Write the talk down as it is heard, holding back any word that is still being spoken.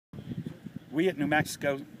We at New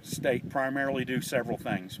Mexico State primarily do several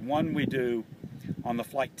things. One, we do, on the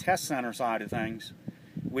flight test center side of things,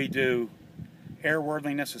 we do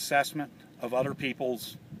airworthiness assessment of other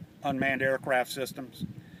people's unmanned aircraft systems,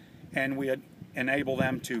 and we enable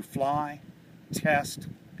them to fly, test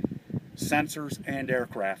sensors and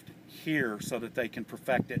aircraft here so that they can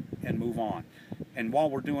perfect it and move on. And while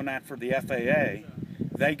we're doing that for the FAA,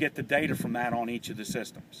 they get the data from that on each of the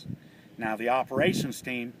systems. Now, the operations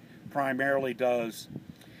team primarily does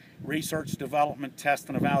research, development, test,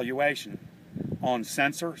 and evaluation on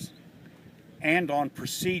sensors and on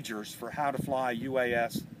procedures for how to fly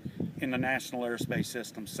UAS in the National Airspace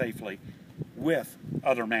System safely with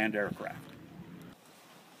other manned aircraft.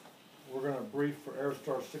 We're going to brief for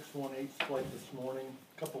Aerostar 618's flight this morning.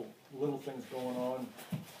 A couple little things going on.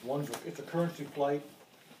 One, it's a currency flight,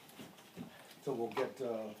 so we'll get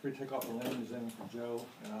 3 takeoff and landings in for Joe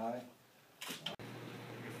and I.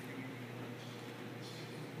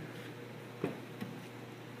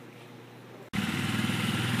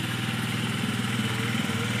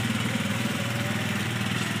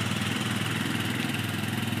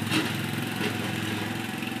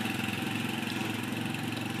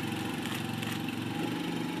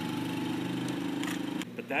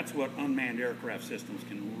 That's what unmanned aircraft systems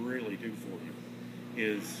can really do for you,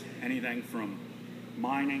 is anything from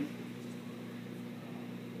mining,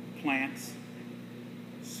 plants,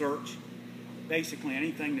 search, basically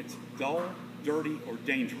anything that's dull, dirty, or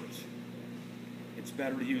dangerous. It's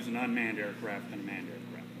better to use an unmanned aircraft than a manned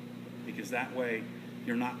aircraft, because that way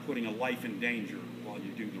you're not putting a life in danger while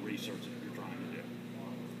you do the research that you're trying to do.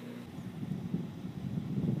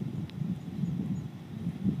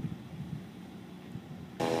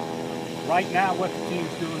 Right now, what the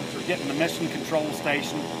team's doing is they're getting the mission control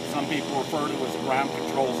station, some people refer to as a ground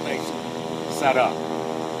control station, set up.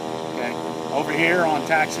 Okay. Over here on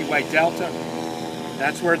taxiway Delta,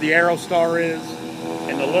 that's where the Aerostar is,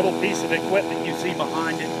 and the little piece of equipment you see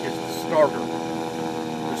behind it is the starter.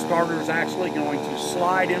 The starter is actually going to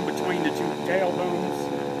slide in between the 2 tail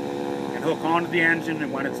booms and hook onto the engine,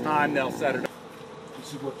 and when it's time, they'll set it up.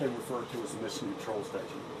 This is what they refer to as the mission control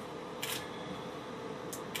station.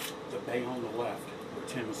 The bay on the left, where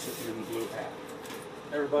Tim is sitting in the blue hat.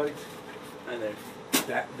 Everybody? And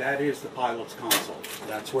that is the pilot's console.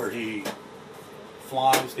 That's where he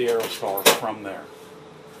flies the Aerostar from there.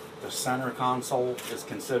 The center console is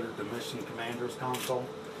considered the mission commander's console,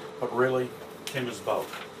 but really, Tim is both.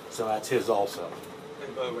 So that's his also.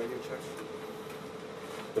 And radio checks.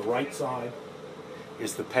 The right side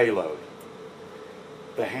is the payload.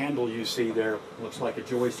 The handle you see there looks like a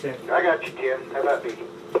joystick. I got you, Tim. How about me?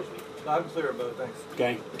 I'm clear, Bo, thanks.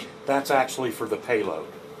 Okay, that's actually for the payload.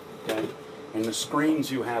 Okay, and the screens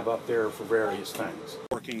you have up there are for various things.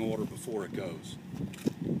 Working order before it goes.